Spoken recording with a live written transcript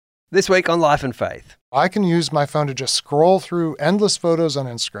This week on Life and Faith. I can use my phone to just scroll through endless photos on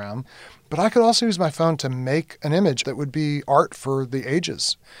Instagram, but I could also use my phone to make an image that would be art for the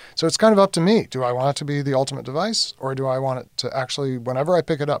ages. So it's kind of up to me. Do I want it to be the ultimate device, or do I want it to actually, whenever I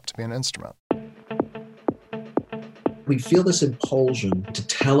pick it up, to be an instrument? We feel this impulsion to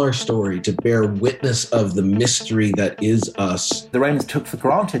tell our story, to bear witness of the mystery that is us. The Romans took for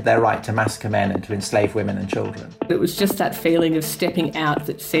granted their right to massacre men and to enslave women and children. It was just that feeling of stepping out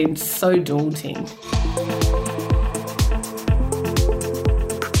that seemed so daunting.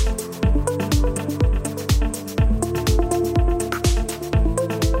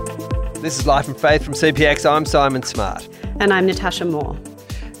 This is Life and Faith from CPX. I'm Simon Smart. And I'm Natasha Moore.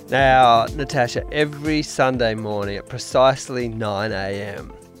 Now, Natasha, every Sunday morning at precisely 9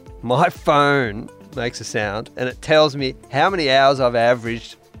 a.m, my phone makes a sound and it tells me how many hours I've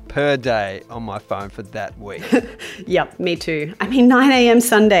averaged per day on my phone for that week. Yep, me too. I mean, 9 a.m.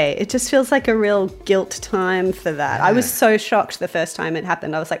 Sunday, it just feels like a real guilt time for that. Yeah. I was so shocked the first time it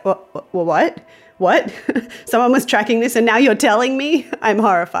happened. I was like, what? What? Someone was tracking this and now you're telling me? I'm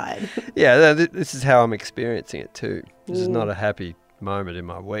horrified. Yeah, this is how I'm experiencing it too. This is not a happy moment in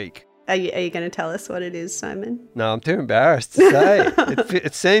my week. Are you going to tell us what it is, Simon? No, I'm too embarrassed to say.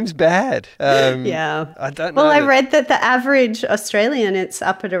 It seems bad. Yeah. I don't know. Well, I read that the average Australian, it's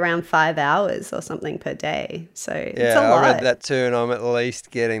up at around 5 hours or something per day. So it's a lot. I read that too, and I'm at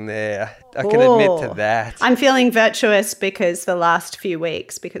least getting there. I can admit to that. I'm feeling virtuous because the last few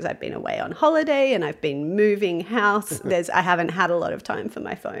weeks, because I've been away on holiday and I've been moving house, I haven't had a lot of time for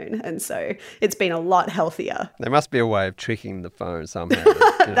my phone. And so it's been a lot healthier. There must be a way of tricking the phone somehow.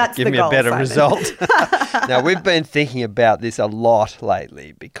 That's give the me goal, a better Simon. Result. Now, we've been thinking about this a lot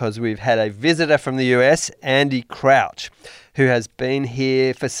lately because we've had a visitor from the US, Andy Crouch, who has been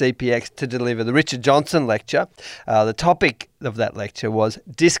here for CPX to deliver the Richard Johnson lecture. The topic of that lecture was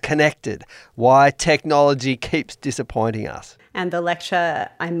Disconnected, Why Technology Keeps Disappointing Us. And the lecture,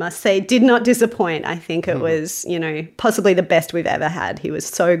 I must say, did not disappoint. I think it was, possibly the best we've ever had. He was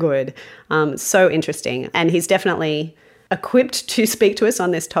so good, so interesting. And he's definitely equipped to speak to us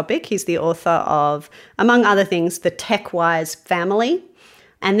on this topic. He's the author of, among other things, The TechWise Family.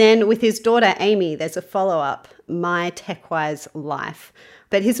 And then with his daughter, Amy, there's a follow-up, My TechWise Life.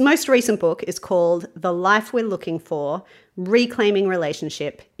 But his most recent book is called The Life We're Looking For, Reclaiming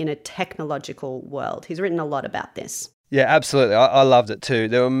Relationship in a Technological World. He's written a lot about this. Yeah, absolutely. I loved it too.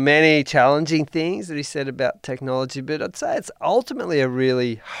 There were many challenging things that he said about technology, but I'd say it's ultimately a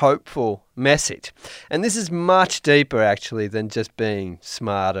really hopeful message. And this is much deeper, actually, than just being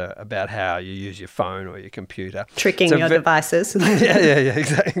smarter about how you use your phone or your computer. Tricking your devices. Yeah,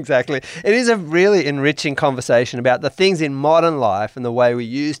 exactly. It is a really enriching conversation about the things in modern life and the way we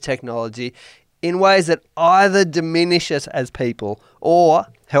use technology in ways that either diminish us as people or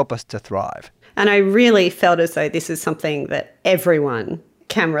help us to thrive. And I really felt as though this is something that everyone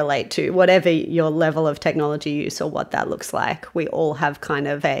can relate to, whatever your level of technology use or what that looks like. We all have kind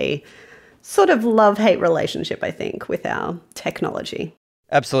of a sort of love-hate relationship, I think, with our technology.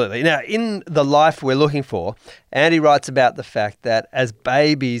 Absolutely. Now, in The Life We're Looking For, Andy writes about the fact that as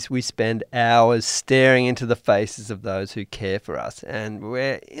babies, we spend hours staring into the faces of those who care for us. And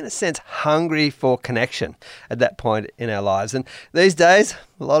we're, in a sense, hungry for connection at that point in our lives. And these days,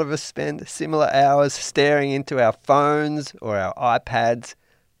 a lot of us spend similar hours staring into our phones or our iPads.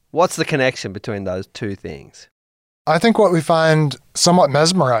 What's the connection between those two things? I think what we find somewhat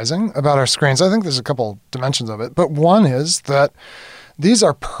mesmerizing about our screens, I think there's a couple dimensions of it, but one is that these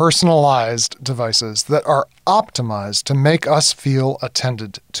are personalized devices that are optimized to make us feel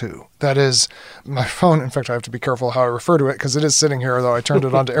attended to. That is, my phone, in fact, I have to be careful how I refer to it because it is sitting here, though I turned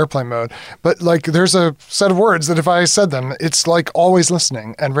it onto airplane mode. But there's a set of words that if I said them, it's like always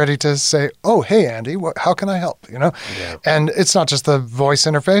listening and ready to say, oh, hey, Andy, how can I help? Yeah. And it's not just the voice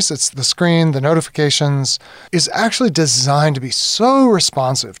interface, it's the screen, the notifications is actually designed to be so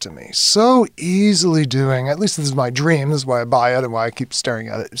responsive to me, so easily doing, at least this is my dream, this is why I buy it and why I keep staring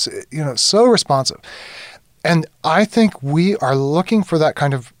at it, so responsive. And I think we are looking for that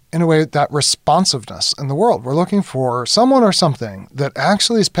kind of, in a way, that responsiveness in the world. We're looking for someone or something that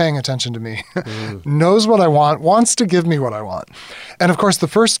actually is paying attention to me, knows what I want, wants to give me what I want. And of course, the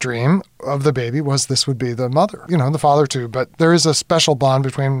first dream of the baby was this would be the mother, the father too. But there is a special bond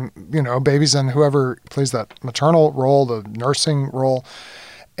between, babies and whoever plays that maternal role, the nursing role.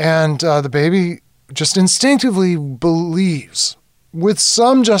 And the baby just instinctively believes with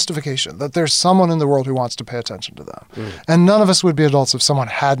some justification that there's someone in the world who wants to pay attention to them. And none of us would be adults if someone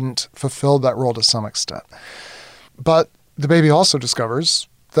hadn't fulfilled that role to some extent. But the baby also discovers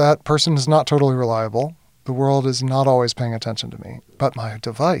that person is not totally reliable the world is not always paying attention to me, but my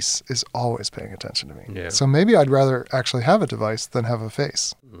device is always paying attention to me. Yeah. So maybe I'd rather actually have a device than have a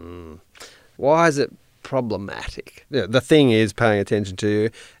face. Why is it problematic? The thing is paying attention to you.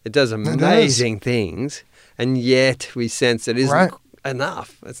 It does amazing things, and yet we sense it isn't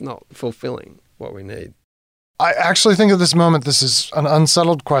enough. It's not fulfilling what we need. I actually think at this moment this is an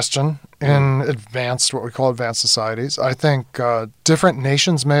unsettled question in what we call advanced societies. I think different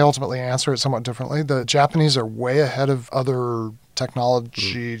nations may ultimately answer it somewhat differently. The Japanese are way ahead of other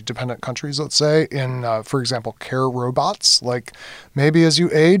technology-dependent countries, let's say, in, for example, care robots. Like maybe as you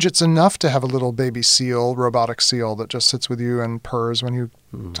age, it's enough to have a little baby seal, robotic seal, that just sits with you and purrs when you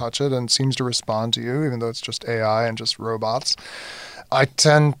touch it and seems to respond to you, even though it's just AI and just robots. I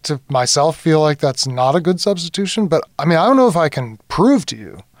tend to myself feel like that's not a good substitution, but I mean, I don't know if I can prove to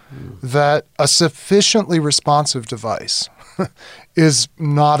you that a sufficiently responsive device is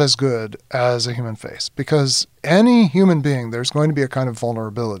not as good as a human face, because any human being, there's going to be a kind of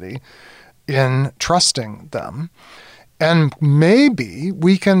vulnerability in trusting them. And maybe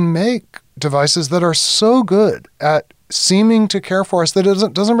we can make devices that are so good at seeming to care for us that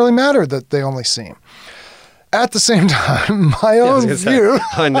it doesn't really matter that they only seem. At the same time, my own view...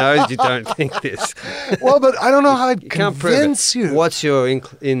 I know you don't think this. Well, but I don't know how I'd convince you. What's your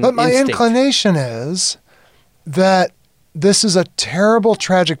But my instinct? inclination is that this is a terrible,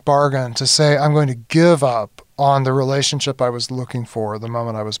 tragic bargain to say I'm going to give up on the relationship I was looking for the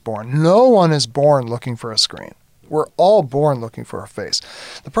moment I was born. No one is born looking for a screen. We're all born looking for a face.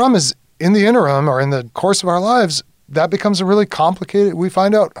 The problem is, in the interim or in the course of our lives, that becomes a really complicated, we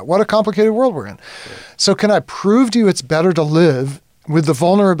find out what a complicated world we're in. Yeah. So can I prove to you it's better to live with the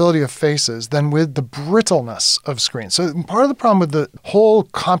vulnerability of faces than with the brittleness of screens? So part of the problem with the whole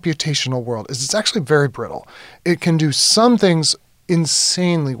computational world is it's actually very brittle. It can do some things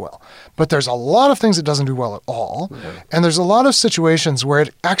insanely well, but there's a lot of things it doesn't do well at all. Yeah. And there's a lot of situations where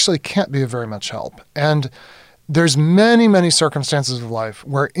it actually can't be of very much help. And there's many, many circumstances of life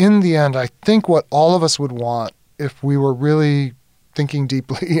where in the end, I think what all of us would want, if we were really thinking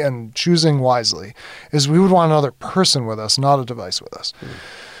deeply and choosing wisely, is we would want another person with us, not a device with us.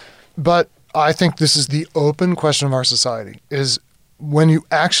 But I think this is the open question of our society, is when you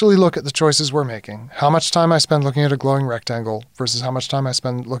actually look at the choices we're making, how much time I spend looking at a glowing rectangle versus how much time I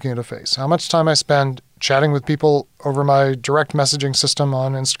spend looking at a face, how much time I spend chatting with people over my direct messaging system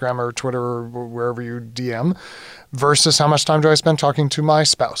on Instagram or Twitter or wherever you DM versus how much time do I spend talking to my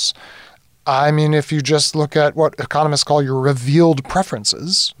spouse. I mean, if you just look at what economists call your revealed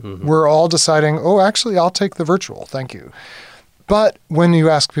preferences, we're all deciding, oh, actually, I'll take the virtual, thank you. But when you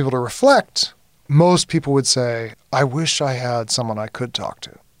ask people to reflect, most people would say, I wish I had someone I could talk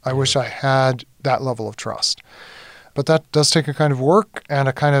to. I wish I had that level of trust. But that does take a kind of work and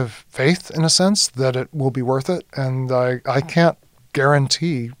a kind of faith, in a sense, that it will be worth it. And I can't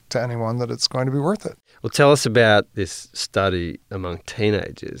guarantee to anyone that it's going to be worth it. Well, tell us about this study among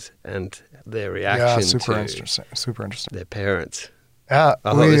teenagers and their reaction super to interesting. Their parents. Yeah,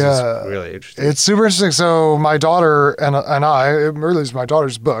 I thought this was really interesting. It's super interesting. So my daughter and I, it really is my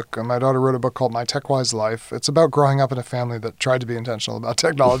daughter's book. And my daughter wrote a book called My Tech-Wise Life. It's about growing up in a family that tried to be intentional about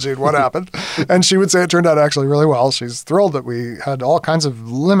technology and what happened. And she would say it turned out actually really well. She's thrilled that we had all kinds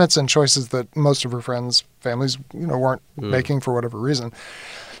of limits and choices that most of her friends' families, weren't making for whatever reason.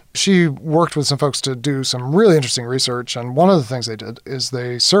 She worked with some folks to do some really interesting research, and one of the things they did is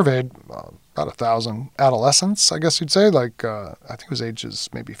they surveyed about 1,000 adolescents, I guess you'd say, like I think it was ages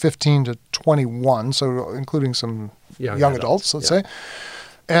maybe 15 to 21, so including some young adults, let's say,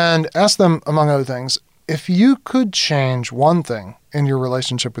 and asked them, among other things, if you could change one thing in your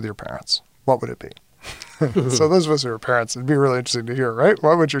relationship with your parents, what would it be? So those of us who are parents, it'd be really interesting to hear, right?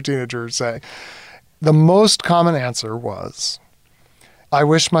 What would your teenager say? The most common answer was, I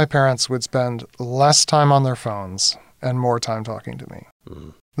wish my parents would spend less time on their phones and more time talking to me.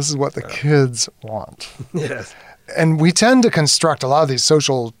 This is what the kids want. Yes. And we tend to construct a lot of these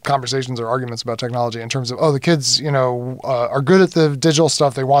social conversations or arguments about technology in terms of, the kids, are good at the digital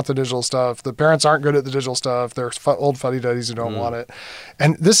stuff. They want the digital stuff. The parents aren't good at the digital stuff. They're old fuddy-duddies who don't want it.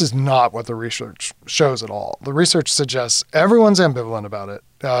 And this is not what the research shows at all. The research suggests everyone's ambivalent about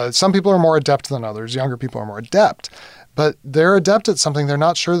it. Some people are more adept than others. Younger people are more adept. But they're adept at something they're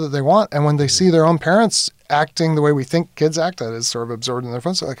not sure that they want. And when they see their own parents acting the way we think kids act, that is sort of absorbed in their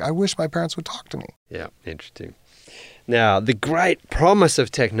phones, they're like, I wish my parents would talk to me. Yeah, interesting. Now, the great promise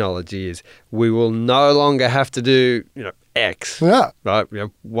of technology is we will no longer have to do, X. Yeah. Right?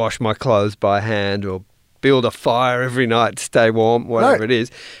 Wash my clothes by hand or build a fire every night to stay warm, whatever Right. it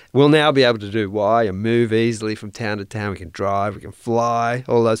is. We'll now be able to do Y and move easily from town to town. We can drive, we can fly,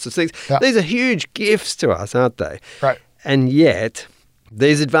 all those sorts of things. Yeah. These are huge gifts to us, aren't they? Right. And yet,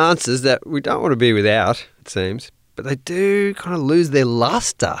 these advances that we don't want to be without, it seems, but they do kind of lose their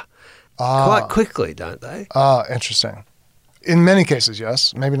luster quite quickly, don't they? Interesting. In many cases,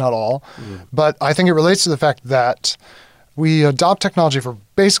 yes. Maybe not all. But I think it relates to the fact that we adopt technology for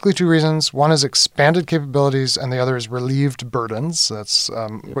basically two reasons. One is expanded capabilities, and the other is relieved burdens. That's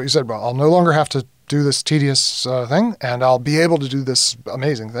what you said. Well, I'll no longer have to do this tedious thing, and I'll be able to do this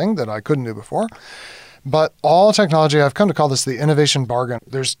amazing thing that I couldn't do before. But all technology, I've come to call this the innovation bargain.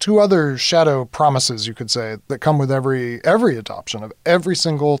 There's two other shadow promises, you could say, that come with every adoption of every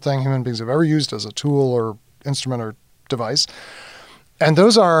single thing human beings have ever used as a tool or instrument or device. And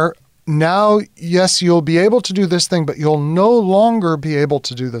those are, now, yes, you'll be able to do this thing, but you'll no longer be able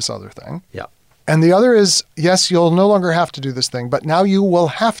to do this other thing. Yeah. And the other is, yes, you'll no longer have to do this thing, but now you will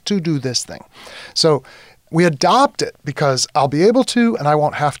have to do this thing. So we adopt it because I'll be able to and I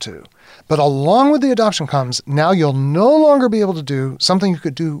won't have to. But along with the adoption comes, now you'll no longer be able to do something you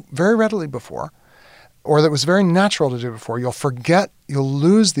could do very readily before, or that was very natural to do before. You'll forget, you'll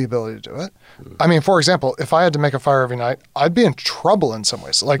lose the ability to do it. I mean, for example, if I had to make a fire every night, I'd be in trouble in some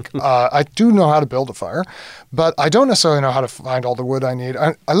ways. Like, I do know how to build a fire, but I don't necessarily know how to find all the wood I need.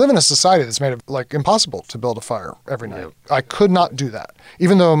 I live in a society that's made it like impossible to build a fire every night. I could not do that.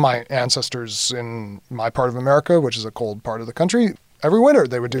 Even though my ancestors in my part of America, which is a cold part of the country, every winter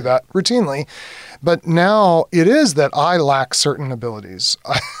they would do that routinely. But now it is that I lack certain abilities.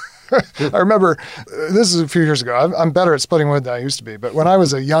 I remember, this is a few years ago, I'm better at splitting wood than I used to be, but when I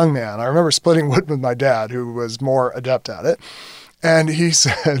was a young man, I remember splitting wood with my dad, who was more adept at it. And he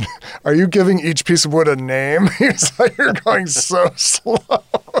said, "Are you giving each piece of wood a name?" He was like, "You're going so slow."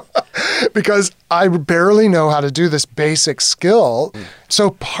 Because I barely know how to do this basic skill.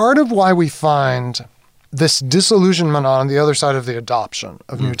 So part of why we find this disillusionment on the other side of the adoption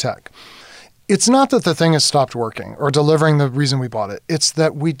of new tech, it's not that the thing has stopped working or delivering the reason we bought it. It's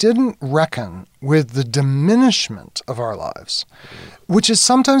that we didn't reckon with the diminishment of our lives, which is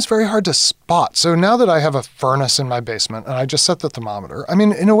sometimes very hard to spot. So now that I have a furnace in my basement and I just set the thermometer, I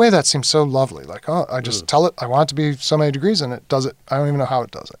mean, in a way that seems so lovely. Like, oh, I just tell it I want it to be so many degrees and it does it. I don't even know how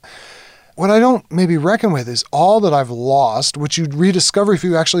it does it. What I don't maybe reckon with is all that I've lost, which you'd rediscover if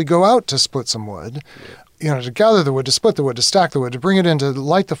you actually go out to split some wood. You know, to gather the wood, to split the wood, to stack the wood, to bring it in, to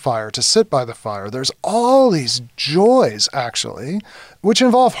light the fire, to sit by the fire. There's all these joys, actually, which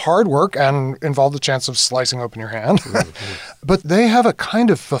involve hard work and involve the chance of slicing open your hand. But they have a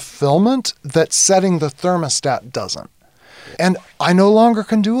kind of fulfillment that setting the thermostat doesn't. And I no longer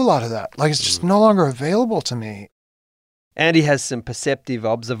can do a lot of that. Like, it's just no longer available to me. Andy has some perceptive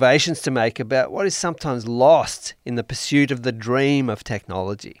observations to make about what is sometimes lost in the pursuit of the dream of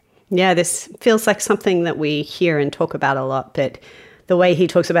technology. Yeah, this feels like something that we hear and talk about a lot, but the way he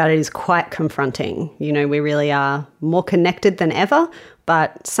talks about it is quite confronting. You know, we really are more connected than ever,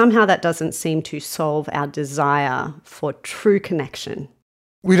 but somehow that doesn't seem to solve our desire for true connection.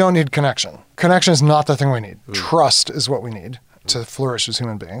 We don't need connection. Connection is not the thing we need. Trust is what we need to flourish as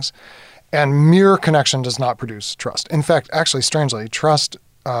human beings. And mere connection does not produce trust. In fact, actually, strangely, trust,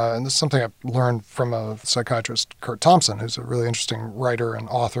 and this is something I've learned from a psychiatrist, Curt Thompson, who's a really interesting writer and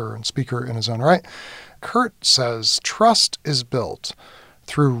author and speaker in his own right. Curt says, trust is built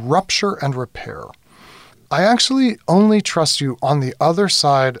through rupture and repair. I actually only trust you on the other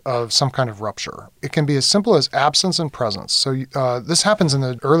side of some kind of rupture. It can be as simple as absence and presence. So this happens in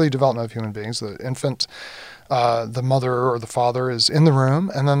the early development of human beings. The infant, the mother or the father is in the room,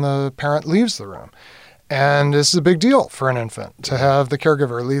 and then the parent leaves the room. And this is a big deal for an infant to have the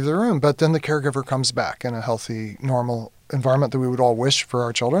caregiver leave the room, but then the caregiver comes back in a healthy, normal environment that we would all wish for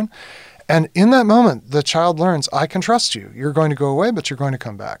our children. And in that moment, the child learns, I can trust you. You're going to go away, but you're going to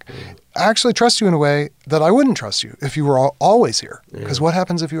come back. I actually trust you in a way that I wouldn't trust you if you were always here. Because what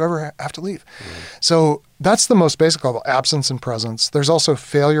happens if you ever have to leave? So that's the most basic level, absence and presence. There's also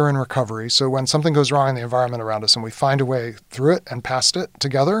failure and recovery. So when something goes wrong in the environment around us and we find a way through it and past it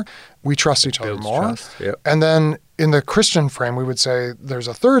together, we trust each other more. And then in the Christian frame, we would say there's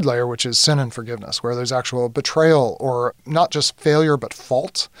a third layer, which is sin and forgiveness, where there's actual betrayal or not just failure, but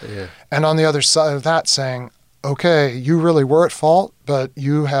fault. And on the other side of that saying, okay, you really were at fault, but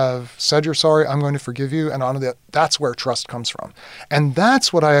you have said you're sorry, I'm going to forgive you. And that's where trust comes from. And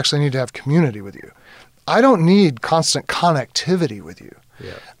that's what I actually need to have community with you. I don't need constant connectivity with you.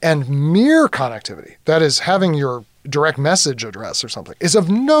 And mere connectivity, that is having your direct message address or something is of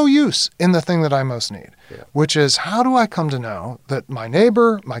no use in the thing that I most need, which is how do I come to know that my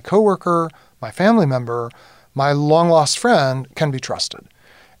neighbor, my coworker, my family member, my long-lost friend can be trusted?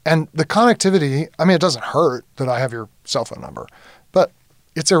 And the connectivity, I mean, it doesn't hurt that I have your cell phone number, but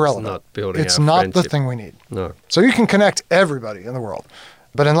it's irrelevant. It's not building It's our not friendship. the thing we need. No. So you can connect everybody in the world,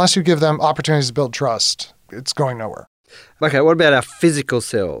 but unless you give them opportunities to build trust, it's going nowhere. Okay, what about our physical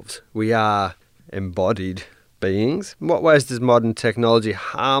selves? We are embodied beings. In what ways does modern technology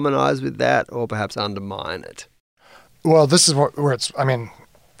harmonize with that or perhaps undermine it? Well, this is where it's,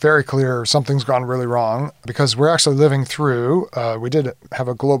 very clear something's gone really wrong because we're actually living through, we did have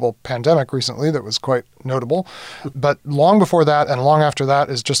a global pandemic recently that was quite notable, but long before that and long after that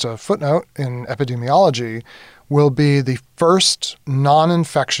is just a footnote in epidemiology, will be the first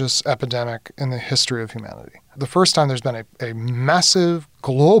non-infectious epidemic in the history of humanity. The first time there's been a massive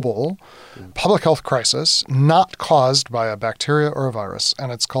global public health crisis not caused by a bacteria or a virus,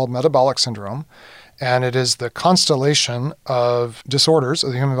 and it's called metabolic syndrome. And it is the constellation of disorders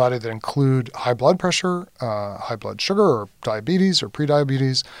of the human body that include high blood pressure, high blood sugar or diabetes or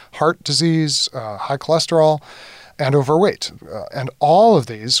prediabetes, heart disease, high cholesterol, and overweight. And all of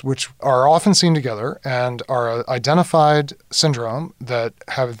these, which are often seen together and are an identified syndrome that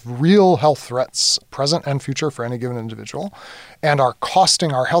have real health threats, present and future for any given individual, and are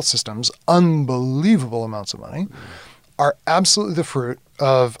costing our health systems unbelievable amounts of money, are absolutely the fruit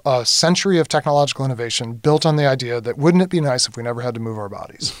of a century of technological innovation built on the idea that wouldn't it be nice if we never had to move our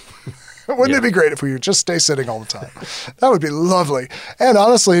bodies? Wouldn't it be great if we would just stay sitting all the time? That would be lovely. And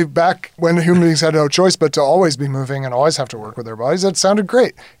honestly, back when human beings had no choice but to always be moving and always have to work with their bodies, that sounded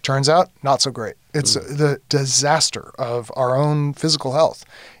great. Turns out, not so great. It's the disaster of our own physical health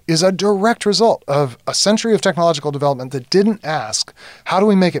is a direct result of a century of technological development that didn't ask, how do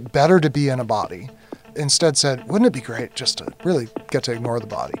we make it better to be in a body? Instead said, wouldn't it be great just to really get to ignore the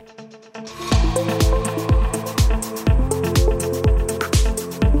body?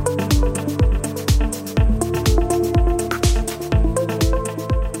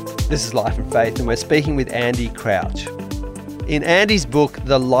 This is Life and Faith, and we're speaking with Andy Crouch. In Andy's book,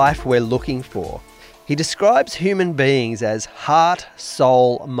 The Life We're Looking For, he describes human beings as heart,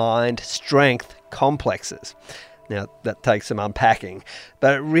 soul, mind, strength complexes. Now, that takes some unpacking,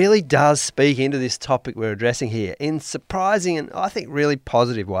 but it really does speak into this topic we're addressing here in surprising and, I think, really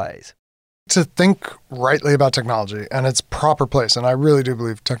positive ways. To think rightly about technology and its proper place, and I really do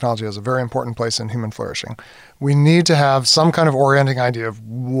believe technology has a very important place in human flourishing, we need to have some kind of orienting idea of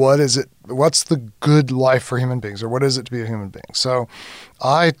what's the good life for human beings, or what is it to be a human being. So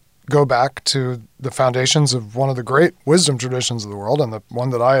I go back to the foundations of one of the great wisdom traditions of the world, and the one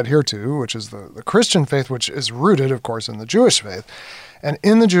that I adhere to, which is the Christian faith, which is rooted, of course, in the Jewish faith. And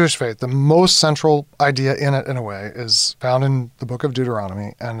in the Jewish faith, the most central idea in it, in a way, is found in the book of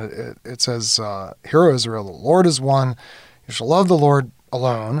Deuteronomy. And it says, Hear, O Israel, the Lord is one. You shall love the Lord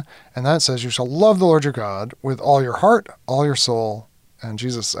alone. And that says, you shall love the Lord your God with all your heart, all your soul, and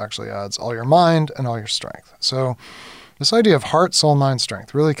Jesus actually adds, all your mind and all your strength. So this idea of heart, soul, mind,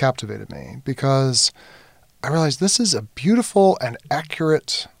 strength really captivated me because I realized this is a beautiful and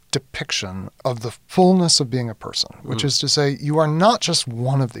accurate depiction of the fullness of being a person, which is to say you are not just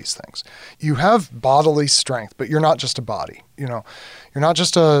one of these things. You have bodily strength, but you're not just a body. You're not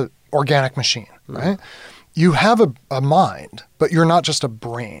just a organic machine, right? You have a mind, but you're not just a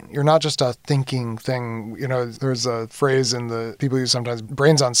brain. You're not just a thinking thing. There's a phrase in the people use sometimes,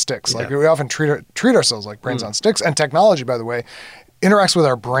 brains on sticks. Like we often treat ourselves like brains on sticks. And technology, by the way, interacts with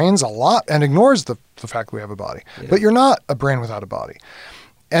our brains a lot and ignores the fact that we have a body. Yeah. But you're not a brain without a body.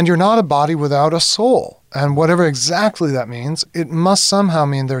 And you're not a body without a soul. And whatever exactly that means, it must somehow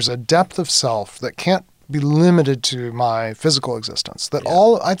mean there's a depth of self that can't be limited to my physical existence. That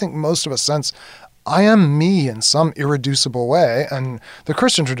I think most of us sense, I am me in some irreducible way. And the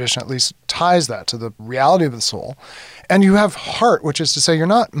Christian tradition at least ties that to the reality of the soul. And you have heart, which is to say you're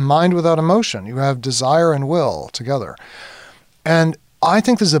not mind without emotion. You have desire and will together. And I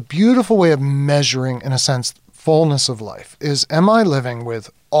think there's a beautiful way of measuring, in a sense, fullness of life is, am I living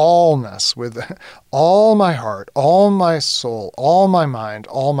with allness, with all my heart, all my soul, all my mind,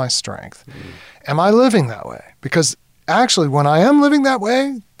 all my strength? Am I living that way? Because actually, when I am living that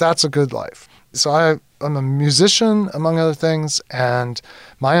way, that's a good life. So I'm a musician, among other things, and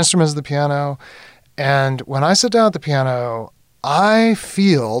my instrument is the piano. And when I sit down at the piano, I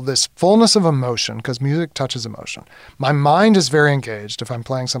feel this fullness of emotion because music touches emotion. My mind is very engaged if I'm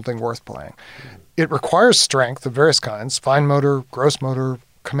playing something worth playing. It requires strength of various kinds, fine motor, gross motor,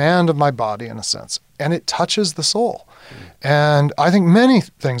 command of my body in a sense, and it touches the soul. And I think many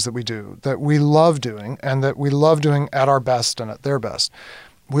things that we do that we love doing and that we love doing at our best and at their best,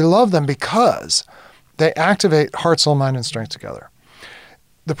 we love them because they activate heart, soul, mind, and strength together.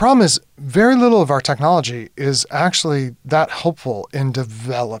 The problem is very little of our technology is actually that helpful in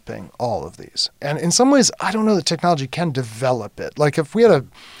developing all of these. And in some ways, I don't know that technology can develop it. Like if we had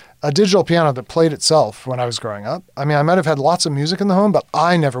a digital piano that played itself when I was growing up, I mean, I might have had lots of music in the home, but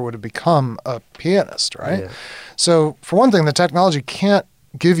I never would have become a pianist, right? Yeah. So for one thing, the technology can't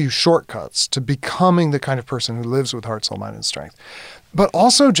give you shortcuts to becoming the kind of person who lives with heart, soul, mind, and strength. But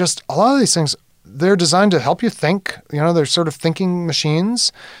also just a lot of these things, they're designed to help you think. They're sort of thinking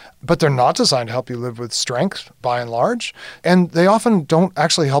machines, but they're not designed to help you live with strength by and large. And they often don't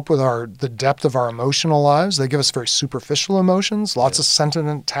actually help with the depth of our emotional lives. They give us very superficial emotions, lots of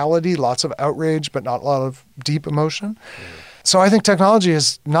sentimentality, lots of outrage, but not a lot of deep emotion. So I think technology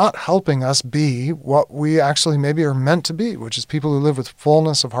is not helping us be what we actually maybe are meant to be, which is people who live with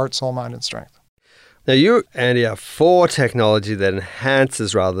fullness of heart, soul, mind, and strength. Now, you, Andy, are for technology that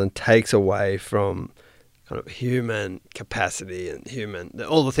enhances rather than takes away from kind of human capacity and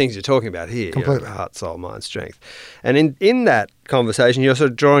all the things you're talking about here. Completely. Heart, soul, mind, strength. And in that conversation, you're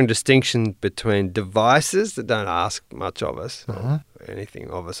sort of drawing distinction between devices that don't ask much of us, or anything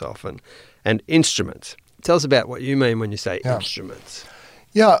of us often, and instruments. Tell us about what you mean when you say instruments.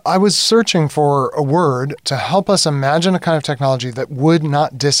 Yeah, I was searching for a word to help us imagine a kind of technology that would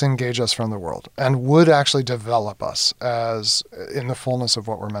not disengage us from the world and would actually develop us as in the fullness of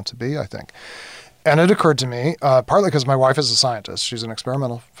what we're meant to be, I think. And it occurred to me, partly because my wife is a scientist. She's an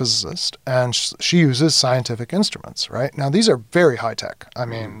experimental physicist, and she uses scientific instruments, right? Now, these are very high-tech. I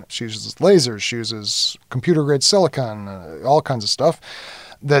mean, she uses lasers, she uses computer-grade silicon, all kinds of stuff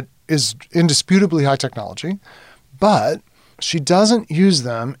that is indisputably high technology, but she doesn't use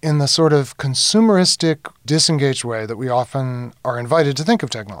them in the sort of consumeristic, disengaged way that we often are invited to think of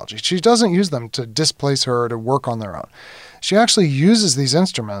technology. She doesn't use them to displace her or to work on their own. She actually uses these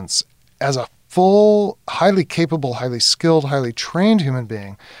instruments as a full, highly capable, highly skilled, highly trained human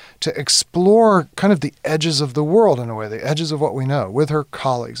being to explore kind of the edges of the world in a way, the edges of what we know, with her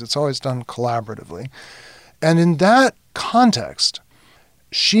colleagues. It's always done collaboratively. And in that context,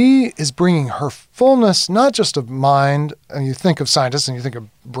 she is bringing her fullness, not just of mind, and you think of scientists and you think of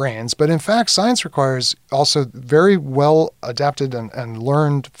brains, but in fact, science requires also very well adapted and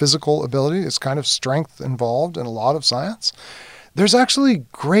learned physical ability. It's kind of strength involved in a lot of science. There's actually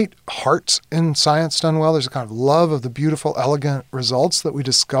great heart in science done well. There's a kind of love of the beautiful, elegant results that we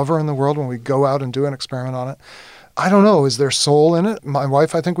discover in the world when we go out and do an experiment on it. I don't know, is there soul in it? My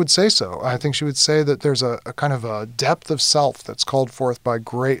wife, I think, would say so. I think she would say that there's a kind of a depth of self that's called forth by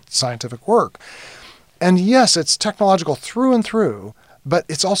great scientific work. And yes, it's technological through and through, but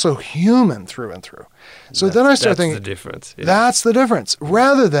it's also human through and through. So then I start thinking, that's the difference. Yeah. That's the difference.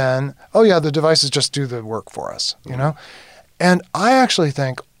 Rather than, oh yeah, the devices just do the work for us, you know? And I actually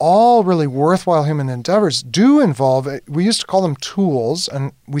think all really worthwhile human endeavors do involve, we used to call them tools,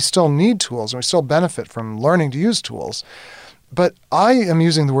 and we still need tools, and we still benefit from learning to use tools. But I am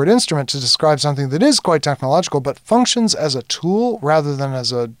using the word instrument to describe something that is quite technological, but functions as a tool rather than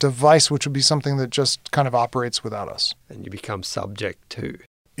as a device, which would be something that just kind of operates without us. And you become subject to.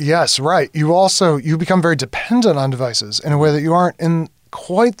 Yes, right. You become very dependent on devices in a way that you aren't in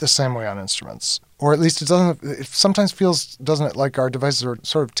quite the same way on instruments. Or at least it sometimes feels, doesn't it, like our devices are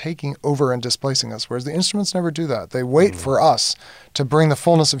sort of taking over and displacing us, whereas the instruments never do that. They wait for us to bring the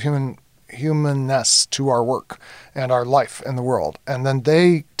fullness of humanness to our work and our life in the world. And then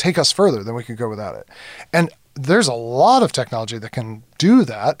they take us further than we could go without it. And there's a lot of technology that can do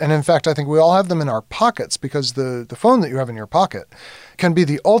that. And in fact, I think we all have them in our pockets because the phone that you have in your pocket can be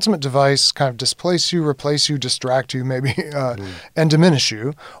the ultimate device, kind of displace you, replace you, distract you maybe, and diminish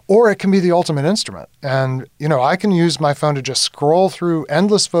you. Or it can be the ultimate instrument. And, I can use my phone to just scroll through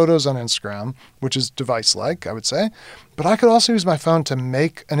endless photos on Instagram, which is device-like, I would say. But I could also use my phone to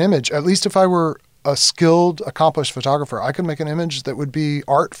make an image, at least if I were a skilled, accomplished photographer, I could make an image that would be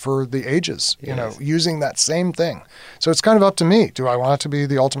art for the ages, using that same thing. So it's kind of up to me. Do I want it to be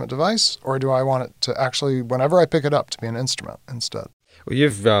the ultimate device, or do I want it to actually, whenever I pick it up, to be an instrument instead? Well,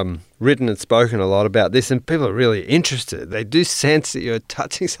 you've written and spoken a lot about this, and people are really interested. They do sense that you're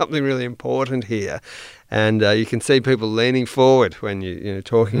touching something really important here, and you can see people leaning forward when you're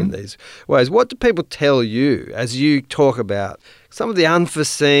talking in these ways. What do people tell you as you talk about some of the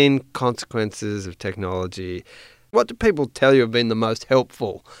unforeseen consequences of technology? What do people tell you have been the most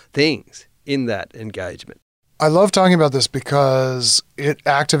helpful things in that engagement? I love talking about this because it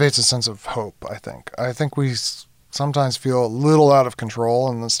activates a sense of hope, I think. I think we sometimes feel a little out of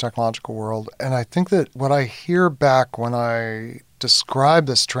control in this technological world. And I think that what I hear back when I describe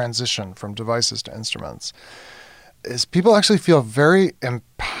this transition from devices to instruments is people actually feel very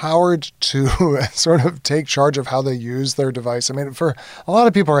empowered to sort of take charge of how they use their device. I mean, for a lot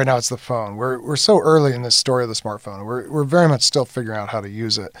of people right now, it's the phone. We're so early in this story of the smartphone. We're very much still figuring out how to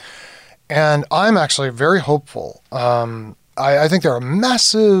use it. And I'm actually very hopeful. I think there are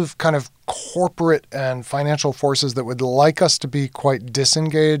massive kind of corporate and financial forces that would like us to be quite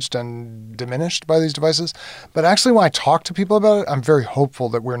disengaged and diminished by these devices. But actually, when I talk to people about it, I'm very hopeful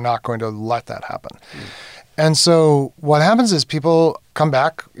that we're not going to let that happen. And so what happens is people come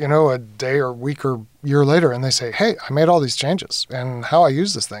back, a day or week or year later, and they say, hey, I made all these changes and how I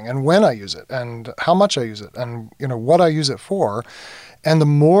use this thing and when I use it and how much I use it and, what I use it for. And the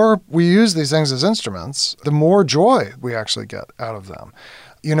more we use these things as instruments, the more joy we actually get out of them.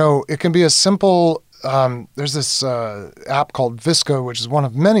 It can be as simple. There's this app called VSCO, which is one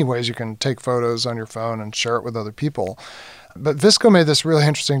of many ways you can take photos on your phone and share it with other people. But VSCO made this really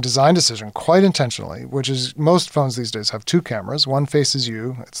interesting design decision quite intentionally, which is most phones these days have two cameras. One faces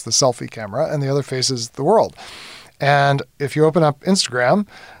you, it's the selfie camera, and the other faces the world. And if you open up Instagram,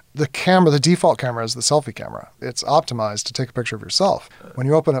 the default camera is the selfie camera. It's optimized to take a picture of yourself. When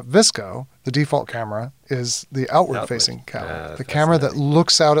you open up VSCO, the default camera is the outward-facing camera, the camera that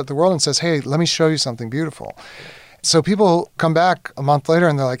looks out at the world and says, hey, let me show you something beautiful. So people come back a month later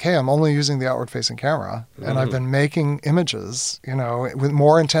and they're like, hey, I'm only using the outward-facing camera, and I've been making images, with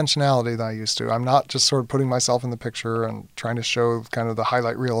more intentionality than I used to. I'm not just sort of putting myself in the picture and trying to show kind of the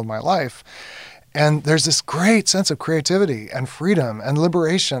highlight reel of my life. And there's this great sense of creativity and freedom and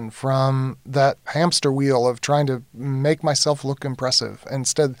liberation from that hamster wheel of trying to make myself look impressive.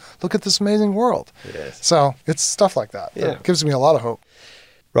 Instead, look at this amazing world. Yes. So it's stuff like that. Yeah. It gives me a lot of hope.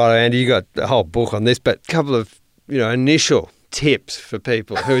 Right, Andy, you got a whole book on this, but a couple of initial tips for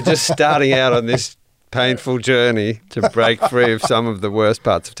people who are just starting out on this painful journey to break free of some of the worst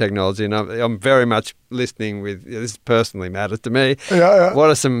parts of technology. And I'm very much listening with, this personally matters to me. Yeah. What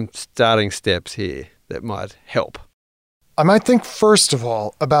are some starting steps here that might help? I might think, first of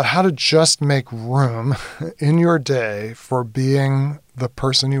all, about how to just make room in your day for being the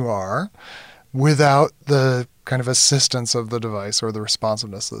person you are without the kind of assistance of the device or the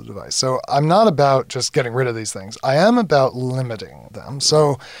responsiveness of the device. So I'm not about just getting rid of these things. I am about limiting them.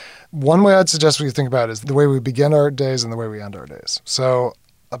 So one way I'd suggest we think about it is the way we begin our days and the way we end our days. So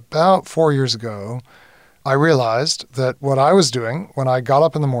about 4 years ago, I realized that what I was doing when I got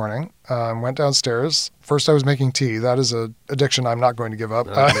up in the morning, went downstairs, first I was making tea. That is an addiction I'm not going to give up.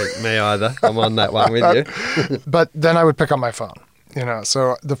 Me either. I'm on that one with you. But then I would pick up my phone.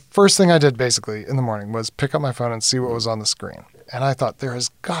 So the first thing I did basically in the morning was pick up my phone and see what was on the screen. And I thought there has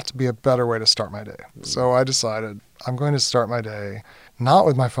got to be a better way to start my day. So I decided I'm going to start my day not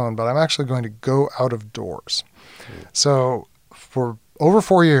with my phone, but I'm actually going to go out of doors. So for over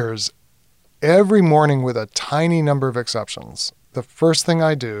 4 years, every morning with a tiny number of exceptions, the first thing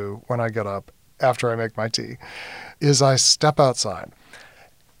I do when I get up after I make my tea is I step outside.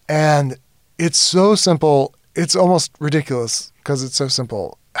 And it's so simple. It's almost ridiculous because it's so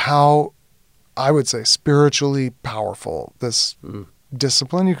simple how, I would say, spiritually powerful this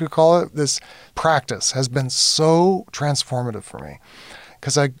discipline, you could call it, this practice has been so transformative for me.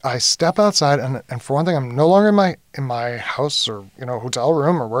 Because I step outside and for one thing, I'm no longer in my house or hotel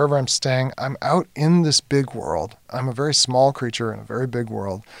room or wherever I'm staying. I'm out in this big world. I'm a very small creature in a very big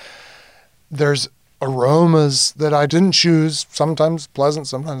world. There's aromas that I didn't choose, sometimes pleasant,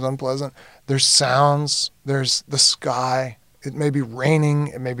 sometimes unpleasant. There's sounds, there's the sky. It may be raining,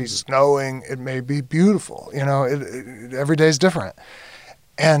 it may be snowing, it may be beautiful. Every day is different.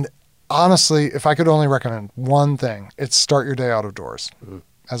 And honestly, if I could only recommend one thing, it's start your day out of doors.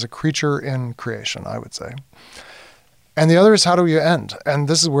 As a creature in creation, I would say. And the other is, how do you end? And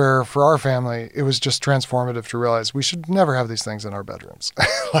this is where, for our family, it was just transformative to realize we should never have these things in our bedrooms.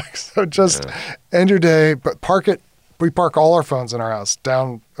 End your day, but park it. We park all our phones in our house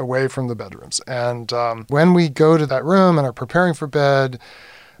down away from the bedrooms. And when we go to that room and are preparing for bed,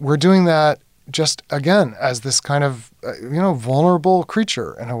 we're doing that just, again, as this kind of, vulnerable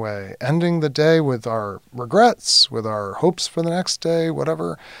creature in a way, ending the day with our regrets, with our hopes for the next day,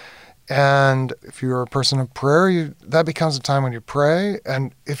 whatever. And if you're a person of prayer, that becomes a time when you pray.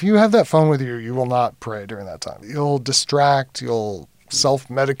 And if you have that phone with you, you will not pray during that time. You'll distract, you'll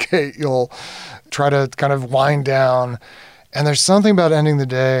self-medicate, you'll try to kind of wind down. And there's something about ending the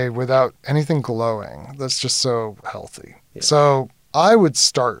day without anything glowing that's just so healthy. Yeah. So I would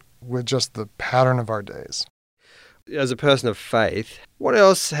start with just the pattern of our days. As a person of faith, what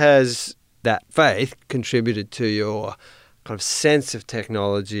else has that faith contributed to your kind of sense of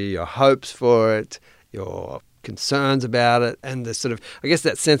technology, your hopes for it, your concerns about it, and the sort of, I guess,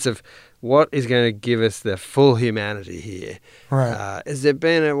 that sense of what is going to give us the full humanity here. Right. Has there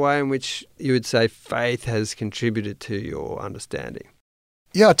been a way in which you would say faith has contributed to your understanding?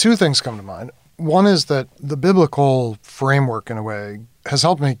 Yeah, two things come to mind. One is that the biblical framework, in a way, has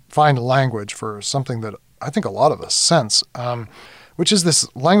helped me find language for something that I think a lot of us sense, which is this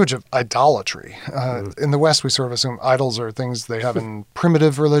language of idolatry. In the West, we sort of assume idols are things they have in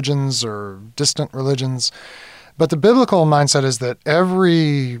primitive religions or distant religions. But the biblical mindset is that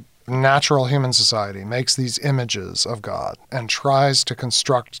every natural human society makes these images of God and tries to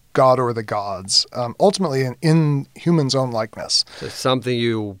construct God or the gods, ultimately in humans' own likeness. So something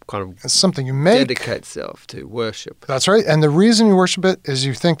you kind of It's something you make. dedicate self to, worship. That's right. And the reason you worship it is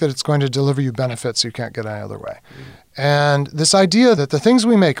you think that it's going to deliver you benefits you can't get any other way. And this idea that the things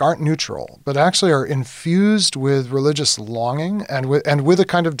we make aren't neutral, but actually are infused with religious longing and with a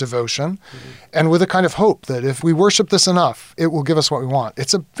kind of devotion and with a kind of hope that if we worship this enough, it will give us what we want.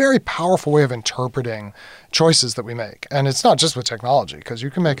 It's a very powerful way of interpreting choices that we make. And it's not just with technology, because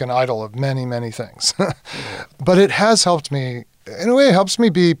you can make an idol of many, many things. But it has helped me, in a way, it helps me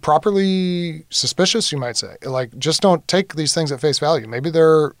be properly suspicious, you might say. Like, just don't take these things at face value. Maybe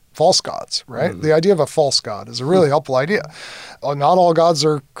they're false gods, right? The idea of a false god is a really helpful idea. Not all gods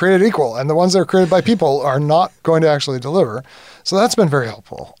are created equal, and the ones that are created by people are not going to actually deliver. So that's been very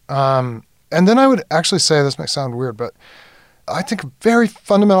helpful. And then I would actually say, this may sound weird, but I think a very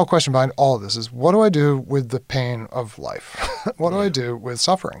fundamental question behind all of this is, what do I do with the pain of life? What do I do with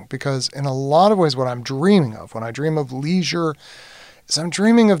suffering? Because in a lot of ways, what I'm dreaming of when I dream of leisure is I'm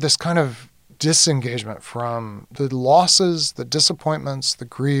dreaming of this kind of disengagement from the losses, the disappointments, the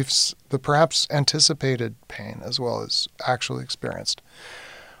griefs, the perhaps anticipated pain as well as actually experienced.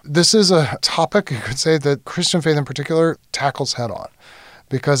 This is a topic, you could say, that Christian faith in particular tackles head on,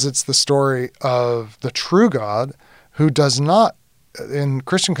 because it's the story of the true God who does not, in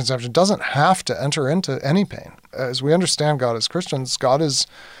Christian conception, doesn't have to enter into any pain. As we understand God as Christians, God is,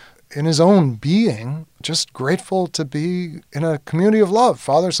 in his own being, just grateful to be in a community of love,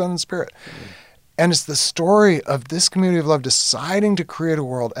 Father, Son, and Spirit. And it's the story of this community of love deciding to create a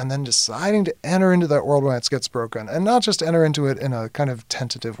world and then deciding to enter into that world when it gets broken, and not just enter into it in a kind of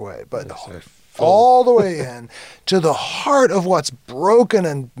tentative way, but all the way in to the heart of what's broken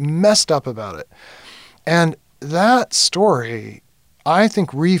and messed up about it. And that story, I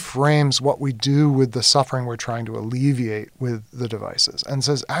think, reframes what we do with the suffering we're trying to alleviate with the devices, and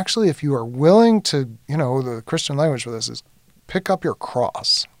says, actually, if you are willing to, the Christian language for this is pick up your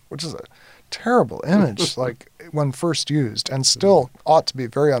cross, which is a terrible image, like when first used, and still ought to be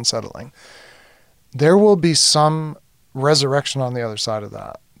very unsettling. There will be some resurrection on the other side of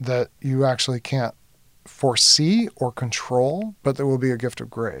that you actually can't foresee or control, but there will be a gift of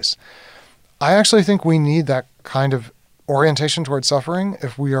grace. I actually think we need that kind of orientation toward suffering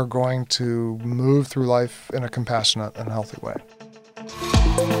if we are going to move through life in a compassionate and healthy way.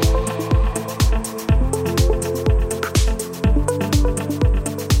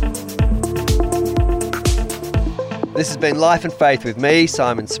 This has been Life and Faith with me,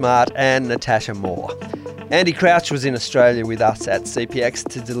 Simon Smart, and Natasha Moore. Andy Crouch was in Australia with us at CPX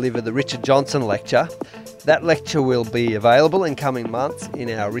to deliver the Richard Johnson Lecture. That lecture will be available in coming months in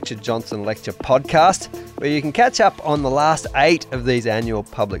our Richard Johnson Lecture podcast, where you can catch up on the last 8 of these annual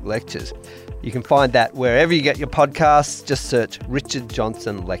public lectures. You can find that wherever you get your podcasts. Just search Richard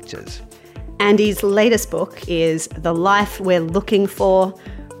Johnson Lectures. Andy's latest book is The Life We're Looking For: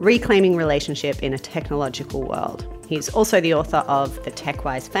 Reclaiming Relationship in a Technological World. He's also the author of The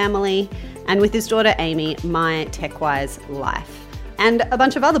TechWise Family, and with his daughter Amy, My TechWise Life, and a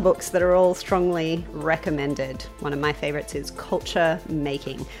bunch of other books that are all strongly recommended. One of my favorites is Culture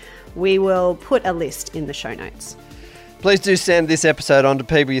Making. We will put a list in the show notes. Please do send this episode on to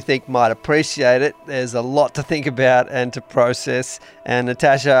people you think might appreciate it. There's a lot to think about and to process. And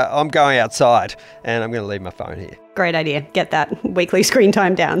Natasha, I'm going outside and I'm going to leave my phone here. Great idea. Get that weekly screen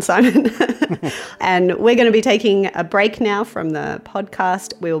time down, Simon. And we're going to be taking a break now from the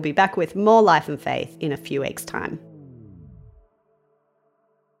podcast. We will be back with more Life and Faith in a few weeks' time.